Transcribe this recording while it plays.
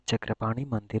चक्रपाणी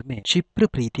मंदिर में क्षिप्र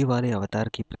प्रीति वाले अवतार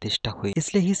की प्रतिष्ठा हुई,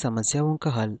 इसलिए ही समस्याओं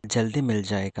का हल जल्दी मिल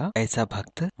जाएगा, ऐसा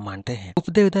भक्त मानते हैं।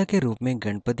 उपदेवता के रूप में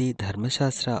गणपति,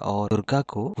 धर्मशास्त्र और दुर्गा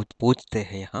को पूजते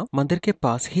हैं। यहाँ मंदिर के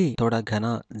पास ही थोड़ा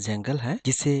घना जंगल है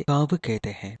जिसे काव कहते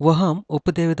हैं, वहाँ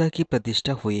उपदेवता की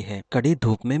प्रतिष्ठा हुई है। कड़ी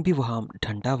धूप में भी वहाँ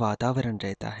ठंडा वातावरण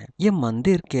रहता है। ये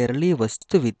मंदिर केरलीय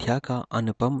वास्तु विद्या का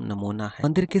अनुपम नमूना है।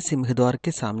 मंदिर के सिंहद्वार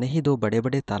के सामने ही दो बड़े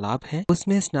बड़े तालाब हैं,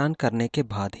 उसमें स्नान करने के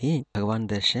बाद ही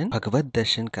भगवत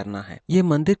दर्शन करना है। ये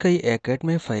मंदिर कई एकड़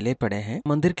में फैले पड़े हैं।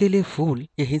 मंदिर के लिए फूल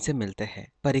यहीं से मिलते हैं।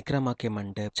 परिक्रमा के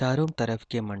मंडप, चारों तरफ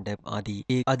के मंडप आदि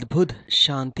एक अद्भुत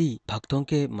शांति भक्तों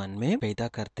के मन में पैदा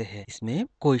करते हैं, इसमें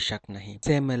कोई शक नहीं।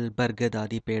 सेमल, बरगद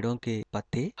आदि पेड़ों के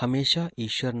पत्ते हमेशा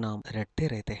ईश्वर नाम रटते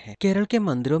रहते हैं। केरल के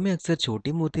मंदिरों में अक्सर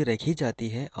छोटी मूर्ति रखी जाती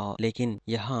है, लेकिन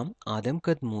यहाँ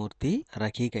आदमकद मूर्ति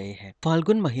रखी गई है।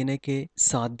 फाल्गुन महीने के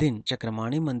 7 दिन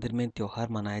चक्रमाणी मंदिर में त्योहार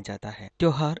मनाया जाता है।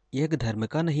 त्योहार एक धर्म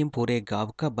का नहीं, पूरे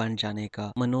गांव का बन जाने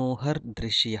का मनोहर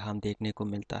दृश्य यहाँ देखने को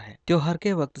मिलता है। त्योहार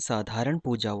के वक्त साधारण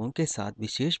पूजाओं के साथ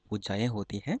विशेष पूजाएं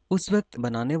होती हैं। उस वक्त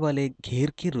बनाने वाले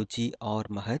घीर की रुचि और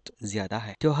महत्व ज्यादा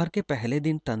है। त्योहार के पहले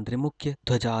दिन तंत्रमुख्य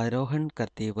ध्वजारोहण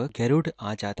करते वक्त गरुड़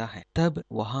आ जाता है, तब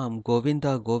वहाँ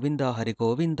गोविंदा गोविंदा हरि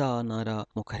गोविंदा नारा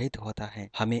मुखरित होता है।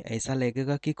 हमें ऐसा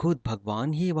लगेगा कि खुद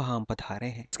भगवान ही वहाँ पधारे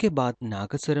हैं। उसके बाद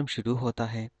नागस्वरम शुरू होता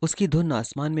है, उसकी धुन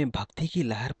आसमान में भक्ति की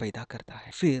लहर पैदा करता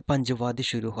है। फिर पंचवाद्य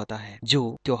शुरू होता है,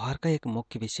 जो त्योहार का एक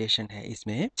मुख्य विशेषण है।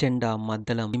 इसमें चंडा,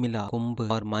 मद्दलम, तिमिला, कुंभ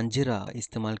और मंजीरा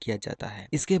इस्तेमाल किया जाता है।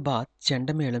 इसके बाद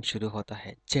चंड मेलम शुरू होता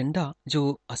है। चंडा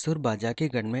जो असुर बाजा के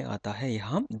गण में आता है,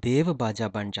 यहाँ देव बाजा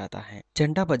बन जाता है।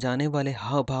 चंडा बजाने वाले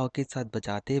हाव भाव के साथ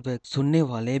बजाते वक्त सुनने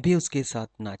वाले भी उसके साथ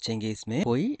नाचेंगे, इसमें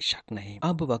कोई शक नहीं।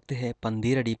 अब वक्त है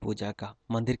पंदिरड़ी पूजा का।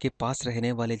 मंदिर के पास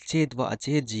रहने वाले चेत व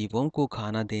अचेत जीवों को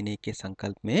खाना देने के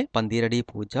संकल्प में पंदिरड़ी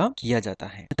पूजा किया जाता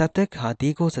है। तब तक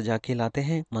हाथी को सजा के लाते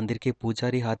हैं। मंदिर के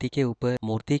पुजारी हाथी के ऊपर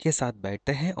मूर्ति के साथ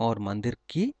बैठते हैं और मंदिर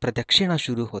की प्रदक्षिणा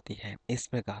शुरू होती है। इस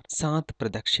प्रकार 7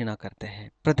 प्रदक्षिणा करते हैं।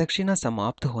 प्रदक्षिणा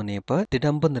समाप्त होने पर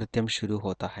तिडम्ब नृत्यम शुरू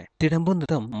होता है। तिडम्ब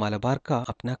नृत्यम मलबार का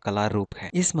अपना कला रूप है।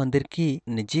 इस मंदिर की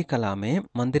निजी कला में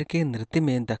मंदिर के नृत्य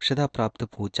में दक्षता प्राप्त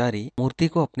पुजारी मूर्ति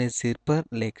को अपने सिर पर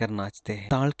लेकर नाचते हैं।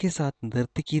 ताल के साथ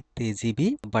नृत्य की तेजी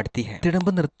भी बढ़ती है। तिडम्ब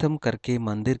नृत्यम करके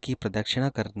मंदिर की प्रदक्षिणा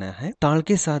करना है, ताल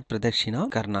के साथ प्रदक्षिणा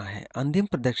करना है। अंतिम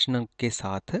प्रदक्षिणा के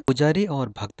साथ पुजारी और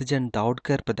भक्तजन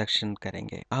दौड़कर प्रदक्षिण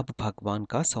करेंगे। अब भगवान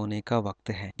का सोने का वक्त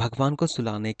है। भगवान को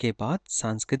सुलाने के बाद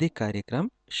सांस्कृतिक कार्यक्रम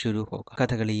शुरू होगा।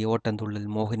 कथकली, ओटंतुड़ल,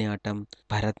 मोहिनीअट्टम,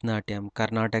 भरतनाट्यम,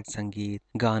 कर्नाटक संगीत,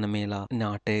 गान मेला,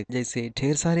 नाटक जैसे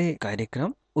ढेर सारे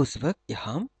कार्यक्रम उस वक्त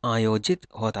यहाँ आयोजित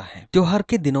होता है। त्योहार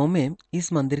के दिनों में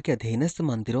इस मंदिर के अधीनस्थ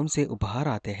मंदिरों से उपहार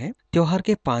आते हैं। त्योहार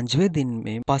के 5वें दिन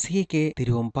में पासी के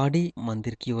तिरुवंपाड़ी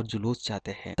मंदिर की ओर जुलूस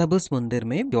जाते हैं, तब उस मंदिर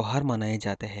में त्योहार मनाए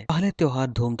जाते हैं। पहले त्योहार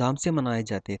धूमधाम से मनाए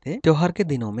जाते थे। त्योहार के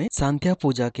दिनों में सांध्या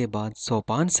पूजा के बाद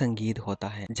सोपान संगीत होता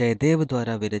है। जयदेव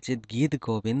द्वारा विरचित गीत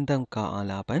गोविंदम का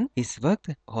आलापन इस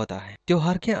वक्त होता है।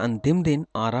 त्योहार के अंतिम दिन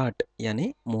आराट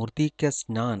यानी मूर्ति का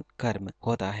स्नान कर्म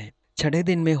होता है। 6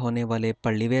 दिन में होने वाले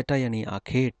पल्लीवेटा यानी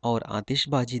आखेट और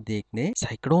आतिशबाजी देखने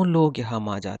सैकड़ों लोग यहाँ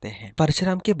आ जाते हैं।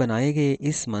 परशुराम के बनाए गए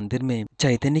इस मंदिर में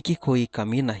चैतन्य की कोई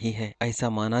कमी नहीं है। ऐसा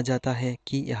माना जाता है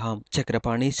कि यहाँ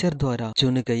चक्रपाणीश्वर द्वारा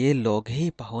चुने गए लोग ही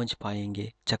पहुँच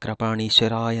पाएंगे।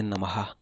 चक्रपाणीश्वराय नमः।